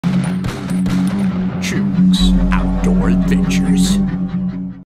Adventures.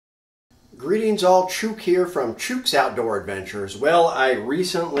 Greetings all, Chuke here from Chuke's Outdoor Adventures. Well, I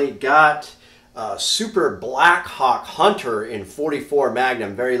recently got a Super Black Hawk Hunter in 44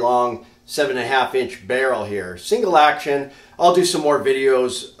 Magnum, very long 7.5 inch barrel here. Single action. I'll do some more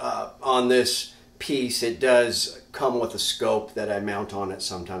videos on this piece. It does come with a scope that I mount on it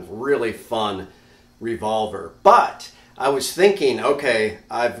sometimes. Really fun revolver. But I was thinking, okay,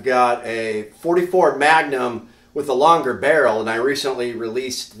 I've got a 44 Magnum with a longer barrel, and I recently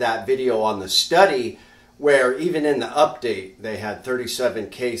released that video on the study where even in the update they had 37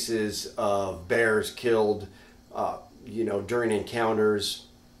 cases of bears killed during encounters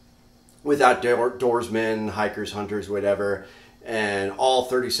with outdoorsmen, hikers, hunters, whatever, and all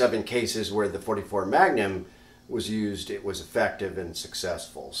 37 cases where the 44 Magnum was used, it was effective and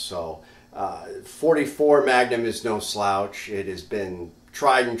successful. So 44 Magnum is no slouch. It has been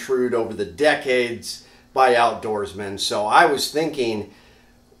tried and true over the decades by outdoorsmen. So I was thinking,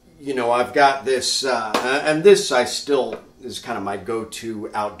 I've got this, and this I still is kind of my go-to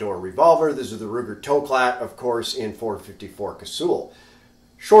outdoor revolver. This is the Ruger Toklat, of course, in 454 Casull.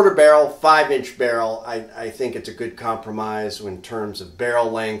 Shorter barrel, 5-inch barrel. I think it's a good compromise in terms of barrel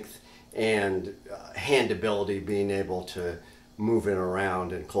length and handability, being able to move it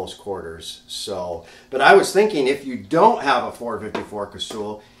around in close quarters. So, but I was thinking, if you don't have a 454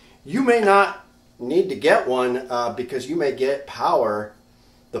 Casull, you may not need to get one because you may get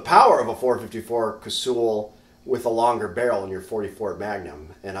the power of a 454 Casull with a longer barrel in your 44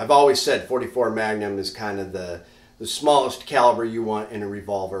 Magnum. And I've always said 44 Magnum is kind of the smallest caliber you want in a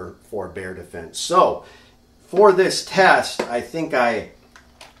revolver for bear defense. So for this test, I think I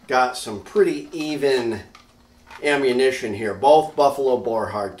got some pretty even ammunition here, both buffalo bore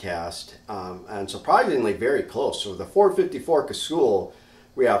hardcast, and surprisingly very close. So the 454 Casull,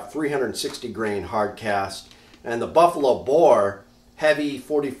 we have 360 grain hardcast, and the buffalo bore heavy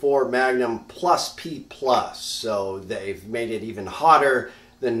 44 Magnum plus P+. So they've made it even hotter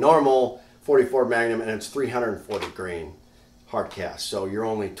than normal 44 Magnum, and it's 340 grain hardcast. So you're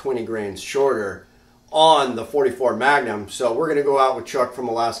only 20 grains shorter on the 44 Magnum. So we're going to go out with Chuck from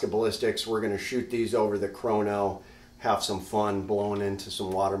Alaska Ballistics. We're going to shoot these over the chrono, have some fun blowing into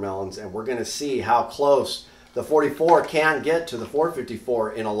some watermelons, and we're going to see how close the 44 can get to the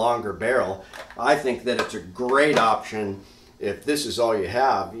 454 in a longer barrel. I think that it's a great option. If this is all you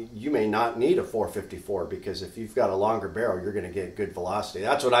have, you may not need a 454, because if you've got a longer barrel, you're going to get good velocity.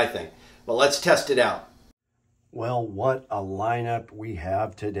 That's what I think. But let's test it out. Well, what a lineup we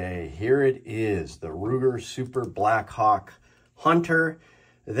have today. Here it is, the Ruger Super Black Hawk Hunter.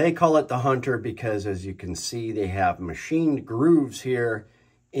 They call it the Hunter because, as you can see, they have machined grooves here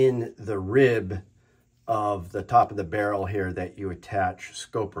in the rib of the top of the barrel here that you attach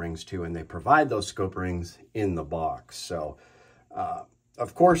scope rings to, and they provide those scope rings in the box. So,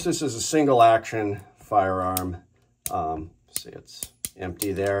 of course, this is a single action firearm. See, it's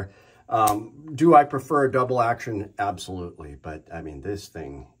empty there. Do I prefer a double action? Absolutely. But I mean, this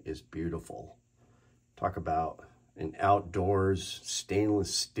thing is beautiful. Talk about an outdoors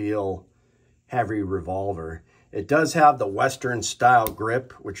stainless steel heavy revolver. It does have the Western style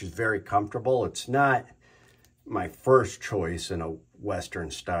grip, which is very comfortable. It's not my first choice in a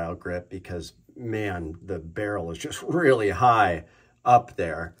Western style grip because, man, the barrel is just really high up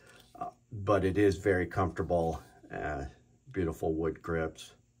there. But it is very comfortable. Beautiful wood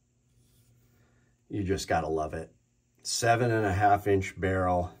grips. You just gotta love it. 7.5 inch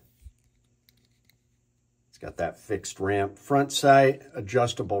barrel. It's got that fixed ramp front sight,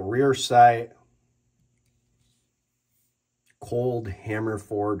 adjustable rear sight, cold hammer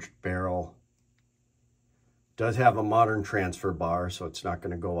forged barrel. Does have a modern transfer bar, so it's not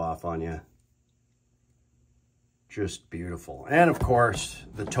gonna go off on you. Just beautiful. And of course,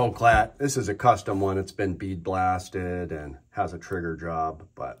 the Toklat. This is a custom one. It's been bead blasted and has a trigger job,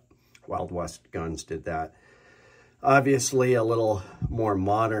 but Wild West Guns did that. Obviously, a little more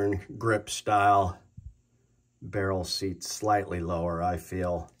modern grip style. Barrel seats slightly lower, I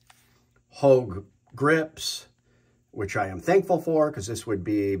feel. Hogue grips, which I am thankful for, because this would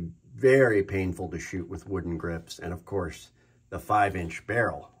be very painful to shoot with wooden grips. And of course, the 5-inch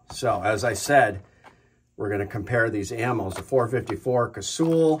barrel. So, as I said, we're going to compare these ammos. The 454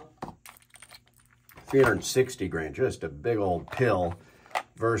 Casull, 360 grain, just a big old pill,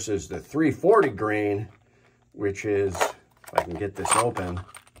 versus the 340 grain, which is, if I can get this open,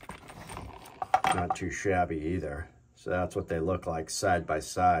 not too shabby either. So that's what they look like side by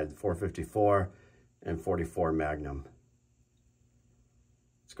side, 454 and 44 Magnum.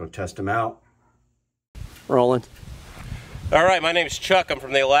 Let's go test them out. Rolling. All right, my name is Chuck. I'm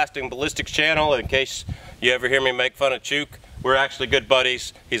from the Elastic Ballistics channel. In case you ever hear me make fun of Chuke, we're actually good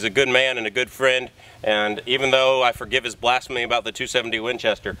buddies. He's a good man and a good friend. And even though I forgive his blasphemy about the 270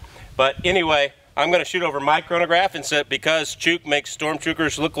 Winchester. But anyway, I'm going to shoot over my chronograph, and so because Chuke makes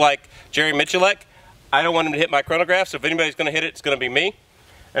stormtroopers look like Jerry Michalek, I don't want him to hit my chronograph, so if anybody's going to hit it, it's going to be me.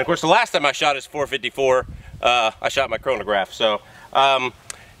 And of course, the last time I shot his 454, I shot my chronograph. So,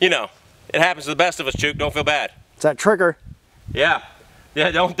 you know, it happens to the best of us, Chuke. Don't feel bad. It's that trigger. Yeah,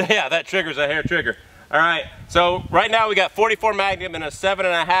 that trigger's a hair trigger. All right, so right now we got 44 Magnum and a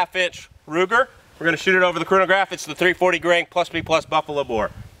 7.5-inch Ruger. We're gonna shoot it over the chronograph. It's the 340 grain plus B plus buffalo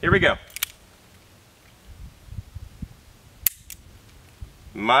bore. Here we go.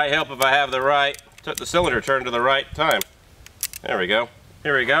 Might help if I have the cylinder turned to the right time. There we go.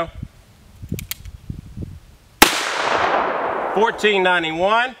 Here we go.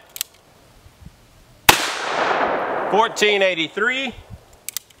 1491. 1483,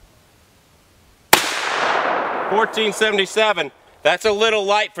 1477. That's a little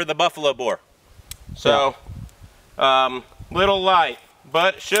light for the buffalo bore. So, little light,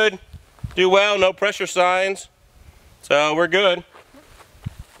 but should do well, no pressure signs. So we're good.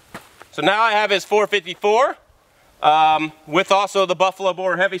 So now I have his 454 with also the buffalo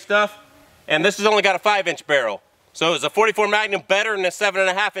bore heavy stuff. And this has only got a 5-inch barrel. So is a 44 Magnum better than a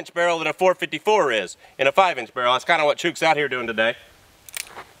 7.5-inch barrel that a 454 is in a 5-inch barrel? That's kind of what Chuke's out here doing today.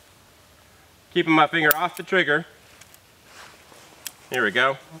 Keeping my finger off the trigger. Here we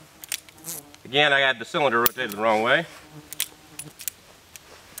go. Again, I had the cylinder rotated the wrong way.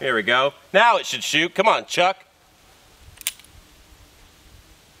 Here we go. Now it should shoot. Come on, Chuck.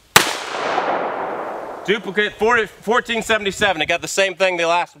 Duplicate 1477. It got the same thing the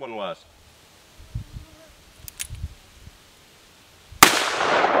last one was.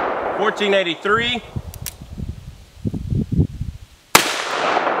 1483,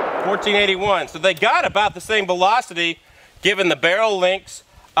 1481. So they got about the same velocity given the barrel lengths.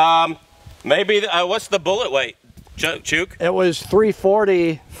 Maybe, what's the bullet weight, Chuke? It was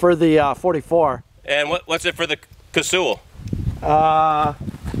 340 for the 44. And what's it for the Casull?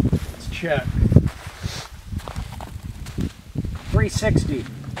 Let's check. 360.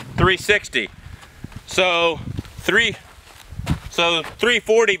 360. So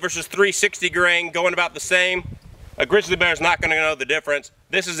 340 versus 360 grain, going about the same. A grizzly bear is not going to know the difference.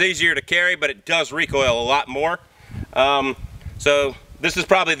 This is easier to carry, but it does recoil a lot more. So this is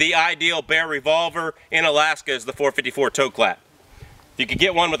probably the ideal bear revolver in Alaska, is the 454 toe clap. If you could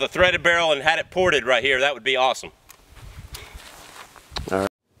get one with a threaded barrel and had it ported right here, that would be awesome. All right.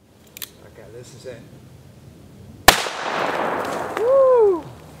 Okay, this is it. Woo!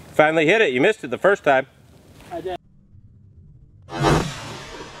 Finally hit it. You missed it the first time. I did.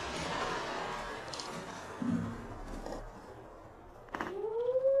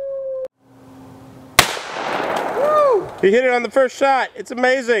 He hit it on the first shot. It's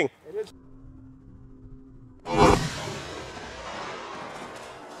amazing. It is.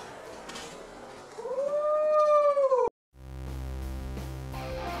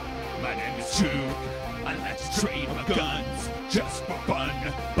 My name is Chuke. I like to trade my guns just for fun,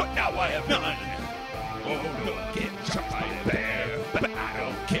 but now I have none. Oh, look, get shot by a bear, but I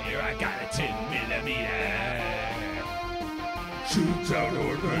don't care. I got a 10mm. Chuke's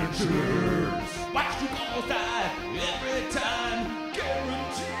Outdoor Adventures. Watch you all die every time.